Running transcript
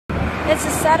It's a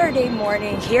Saturday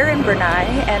morning here in Brunei,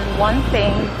 and one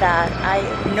thing that I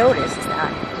noticed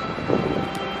that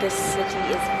this city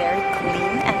is very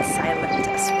clean and silent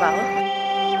as well.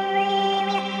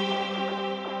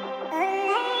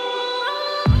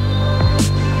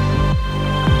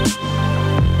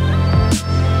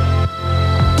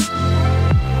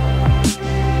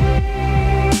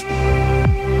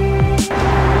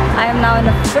 I am now in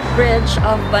the footbridge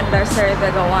of Bandar Seri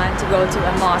Begawan to go to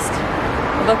a mosque,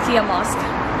 Bokia Mosque,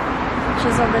 which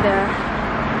is over there.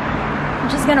 I'm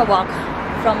just gonna walk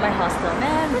from my hostel.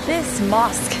 Man, this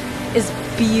mosque is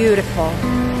beautiful.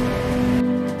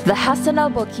 The Hassan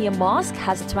al-Bolkiah Mosque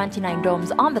has 29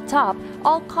 domes on the top,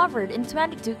 all covered in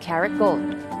 22-karat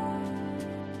gold.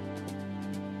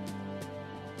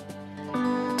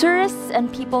 Tourists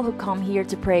and people who come here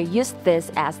to pray use this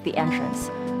as the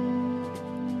entrance.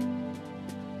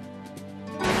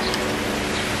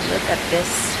 Look at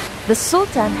this. The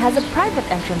Sultan has a private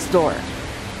entrance door.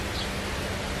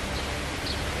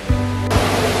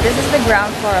 This is the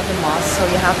ground floor of the mosque, so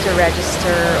you have to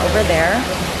register over there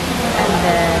and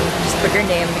then just put your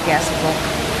name in the guest book.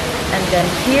 And then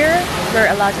here, we're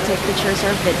allowed to take pictures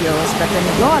or videos, but when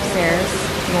you go upstairs,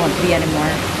 you won't be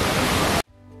anymore.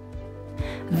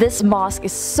 This mosque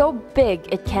is so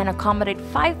big, it can accommodate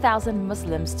 5,000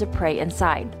 Muslims to pray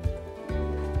inside.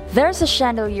 There's a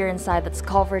chandelier inside that's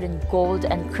covered in gold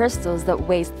and crystals that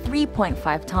weighs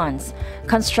 3.5 tons.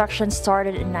 Construction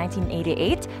started in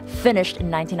 1988, finished in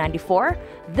 1994.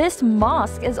 This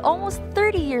mosque is almost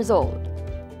 30 years old.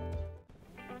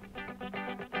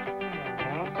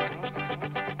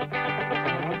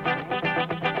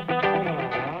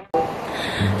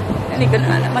 Hindi ko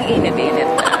na alam, ang init-init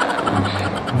na.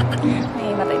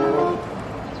 May matay na rin.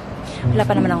 Wala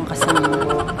pa naman akong kasama.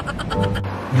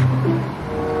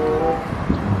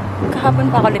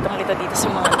 Kahapon pa ako litong-lito dito sa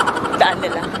mga daan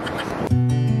nila.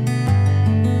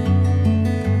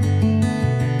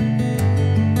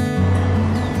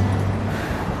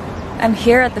 I'm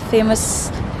here at the famous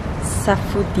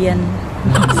Saifuddin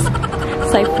Mosque.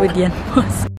 Saifuddin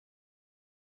Mosque.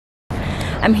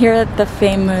 I'm here at the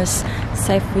famous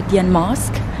Saifuddin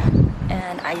Mosque,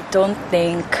 and I don't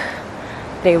think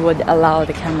they would allow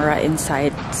the camera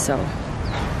inside, so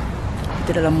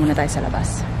dito lang muna tayo sa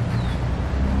labas.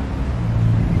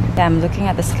 I'm looking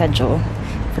at the schedule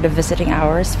for the visiting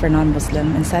hours for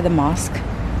non-Muslim inside the mosque,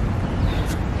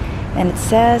 and it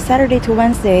says Saturday to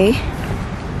Wednesday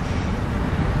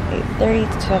 8:30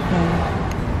 to 12 noon.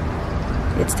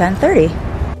 It's 10:30.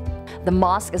 The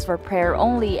mosque is for prayer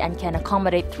only and can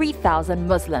accommodate 3,000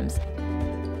 Muslims.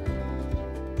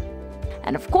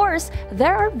 And of course,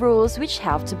 there are rules which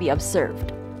have to be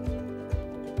observed.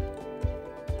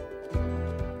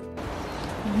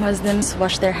 Muslims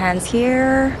wash their hands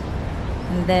here,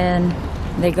 and then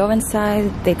they go inside,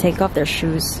 they take off their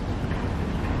shoes,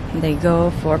 and they go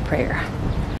for prayer.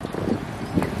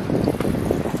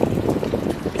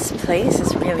 This place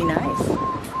is really nice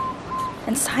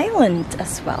and silent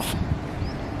as well.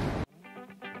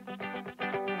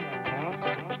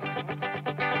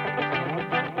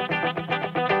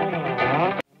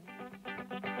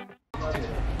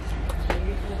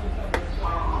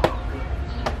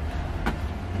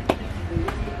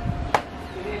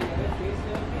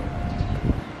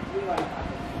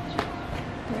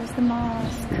 There's the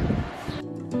mosque.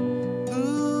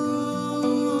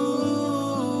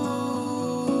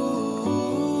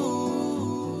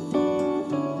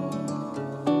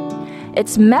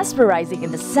 It's mesmerizing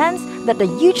in the sense that the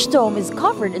huge dome is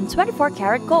covered in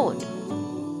 24-karat gold.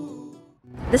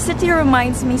 The city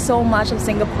reminds me so much of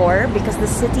Singapore because the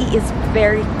city is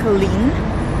very clean.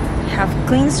 You have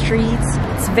clean streets.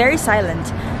 It's very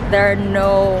silent. There are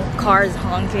no cars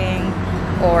honking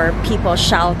or people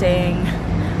shouting.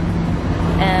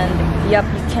 And yep,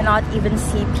 you cannot even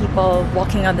see people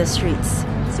walking on the streets.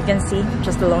 As you can see,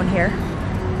 just alone here,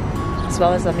 as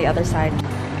well as on the other side.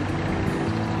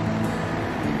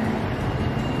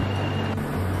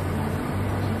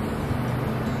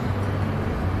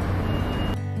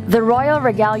 The Royal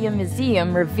Regalia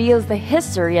Museum reveals the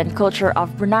history and culture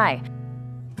of Brunei.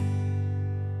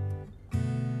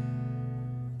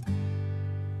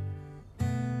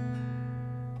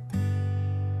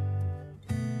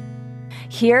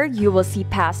 Here you will see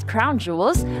past crown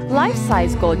jewels,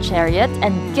 life-size gold chariot,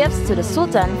 and gifts to the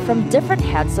Sultan from different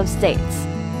heads of states.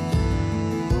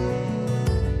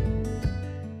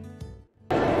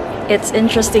 It's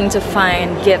interesting to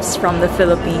find gifts from the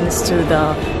Philippines to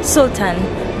the Sultan.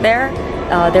 They're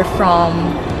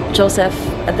from Joseph,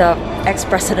 the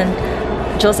ex-president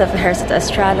Joseph Ejercito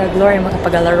Estrada, Gloria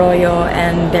Macapagal Arroyo,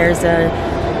 and there's a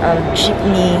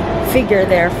jeepney figure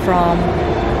there from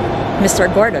Mr.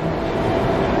 Gordon.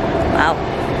 Wow.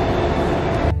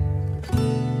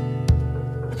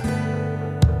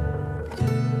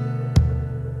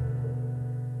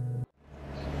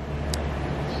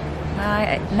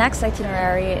 My next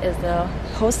itinerary is the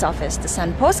post office to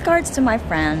send postcards to my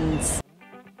friends.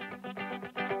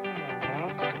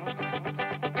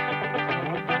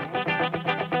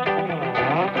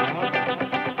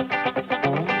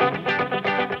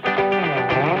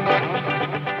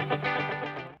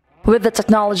 With the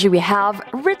technology we have,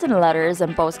 written letters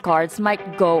and postcards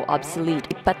might go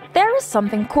obsolete. But there is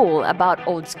something cool about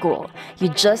old school. You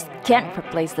just can't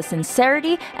replace the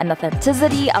sincerity and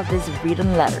authenticity of these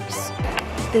written letters.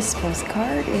 This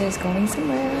postcard is going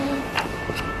somewhere.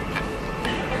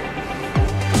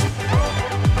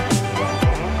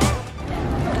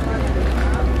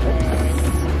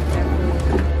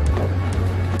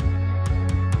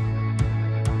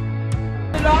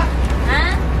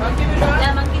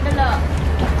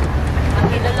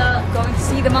 Going to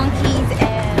see the monkeys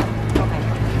and okay.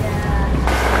 Yeah.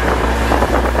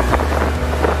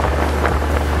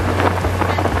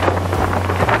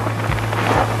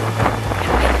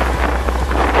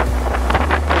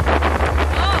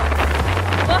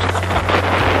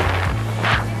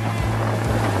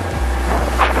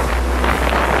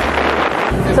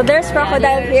 So there's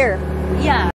crocodile here.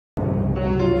 Yeah.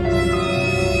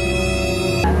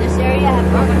 This area has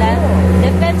crocodile.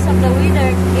 Depends on the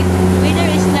weather. If weather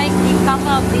is nice, they come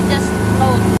out, they just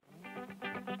float.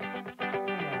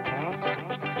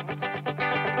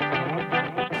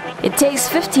 It takes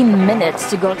 15 minutes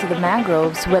to go to the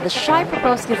mangroves where the shy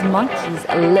Proboscis monkeys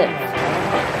live.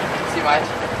 See what?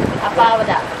 Apa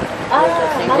that?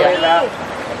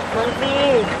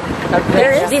 Monkey.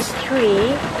 There is this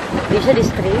tree. This is this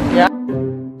tree. Yeah.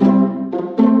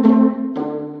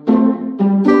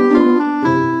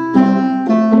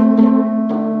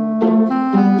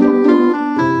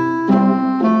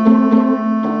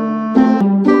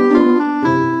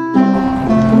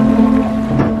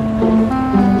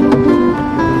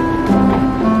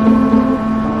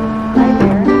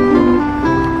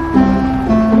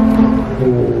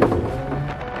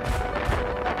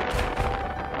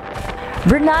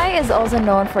 Brunei is also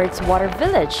known for its water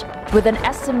village. With an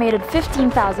estimated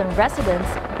 15,000 residents,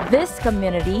 this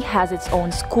community has its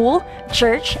own school,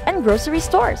 church, and grocery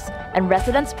stores, and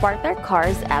residents park their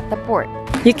cars at the port.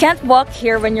 You can't walk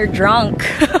here when you're drunk.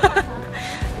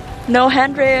 No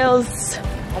handrails.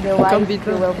 Otherwise, you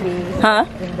will be Huh?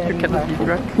 You cannot be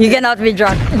drunk. You cannot be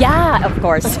drunk. Yeah, of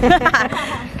course.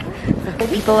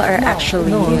 People are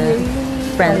actually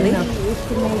friendly.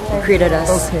 Greeted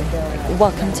us.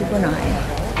 Welcome to Brunei.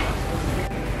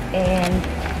 And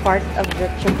part of the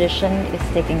tradition is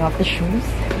taking off the shoes.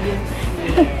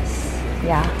 Yes.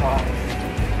 Yeah.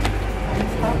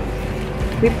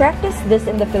 We practice this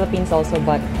in the Philippines also,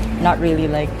 but not really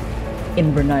like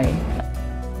in Brunei.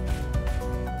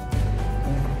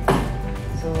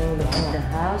 So looking at the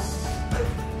house,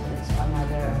 it's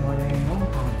another modern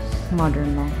longhouse.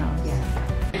 Modern longhouse. Yeah.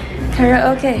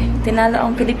 Karaoke. Tinalo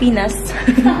ang Pilipinas.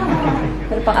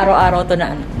 Pero pang araw-araw to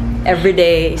na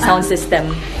everyday sound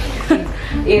system.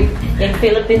 If in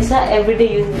Philippines, every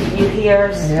day you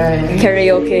hear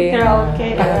Karaoke.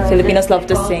 karaoke. Filipinos love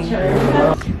to sing.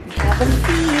 Have a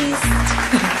feast.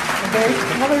 A very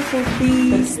colorful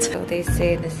feast. So they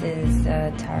say this is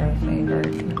taro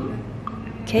flavored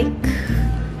cake.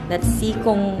 Let's see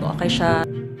kung okay siya.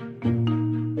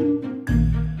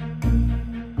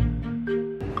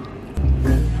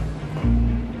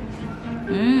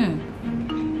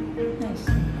 Nice.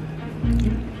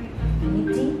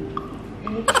 Meaty.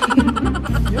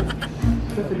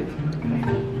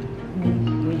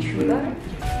 With sugar.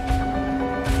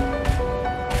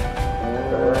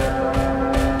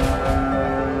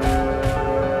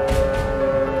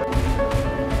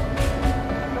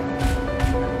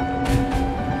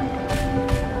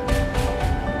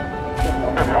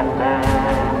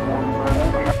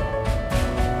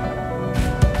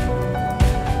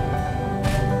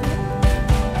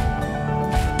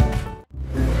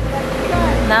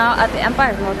 Now at the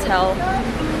Empire Hotel,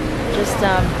 just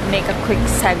make a quick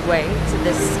segue to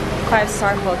this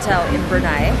 5-star hotel in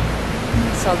Brunei.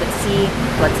 So let's see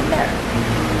what's in there.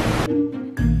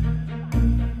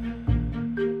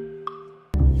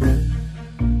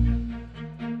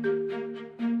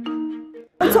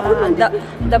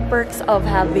 The perks of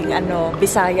having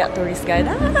Bisaya tourist guide.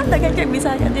 Dagan kay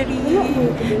Bisaya diri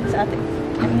sa atin.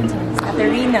 Sa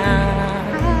Katerina.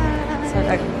 So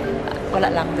wala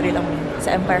lang, diri lang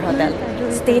sa Empire Hotel.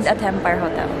 Stayed at Empire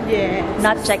Hotel. Yeah.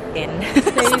 Not checked in.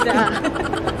 Stayed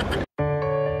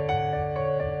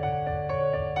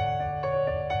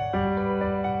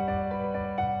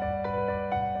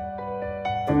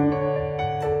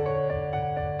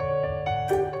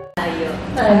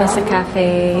Nasa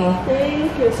cafe.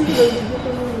 Thank you. Sige,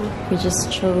 We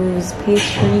just chose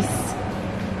pastries.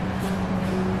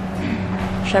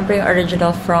 Siyempre yung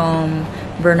original from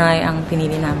Brunei ang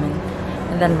pinili namin.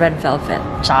 And then red velvet.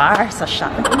 Char! Sa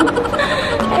shop.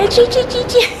 Ay, chi.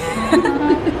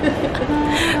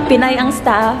 Pinay ang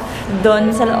staff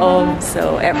doon sa loob.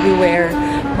 So, everywhere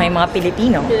may mga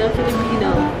Pilipino.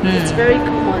 Filipino. It's very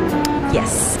common.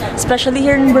 Yes. Especially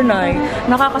here in Brunei.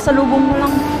 Nakakasalubong mo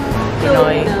lang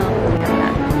Pinoy.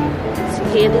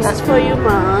 Okay, this is for you,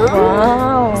 Mom.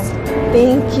 Wow!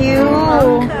 Thank you!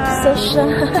 Sasha!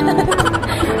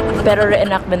 Pero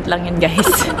reenactment lang yun,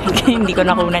 guys. Hindi ko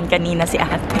nakunan kanina si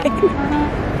ate.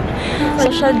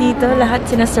 Sasha dito, lahat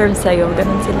sinaserve sa'yo.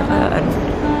 Ganun sila ka,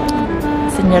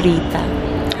 senyorita.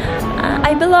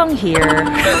 I belong here.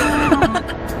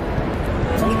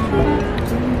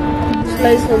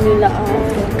 Slice na nila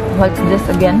What's this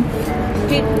again?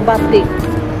 cake batik.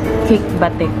 Cake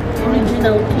batik.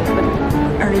 Original cake batik.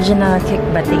 Original cake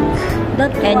batik.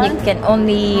 That And one, you can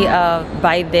only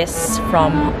buy this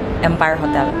from Empire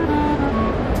Hotel.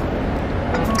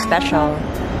 Special.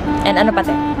 And ano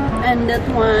pati? and that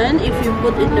one, if you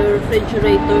put in the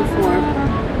refrigerator for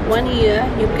 1 year,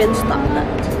 you can stock that.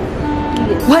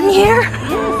 Yes. 1 year?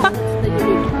 Yes, that's the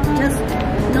unique. Just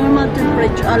normal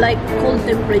temperature, like cold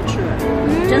temperature.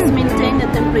 Just maintain the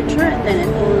temperature and then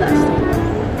it will last.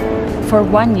 For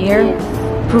 1 year? Yes.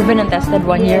 Proven and tested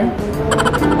 1 year?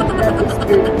 That is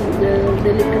the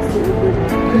delicacy of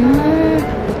it.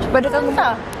 Pwede kang...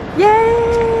 Yay!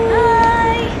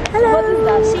 Hi! Hello! What is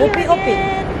that? Kopi Opi.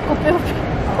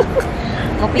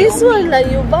 This one like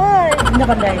you buy.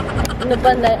 Napanday.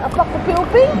 Napanday. Apa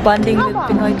kopi-kopi? Bonding with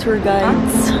Pinoy tour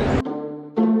guides.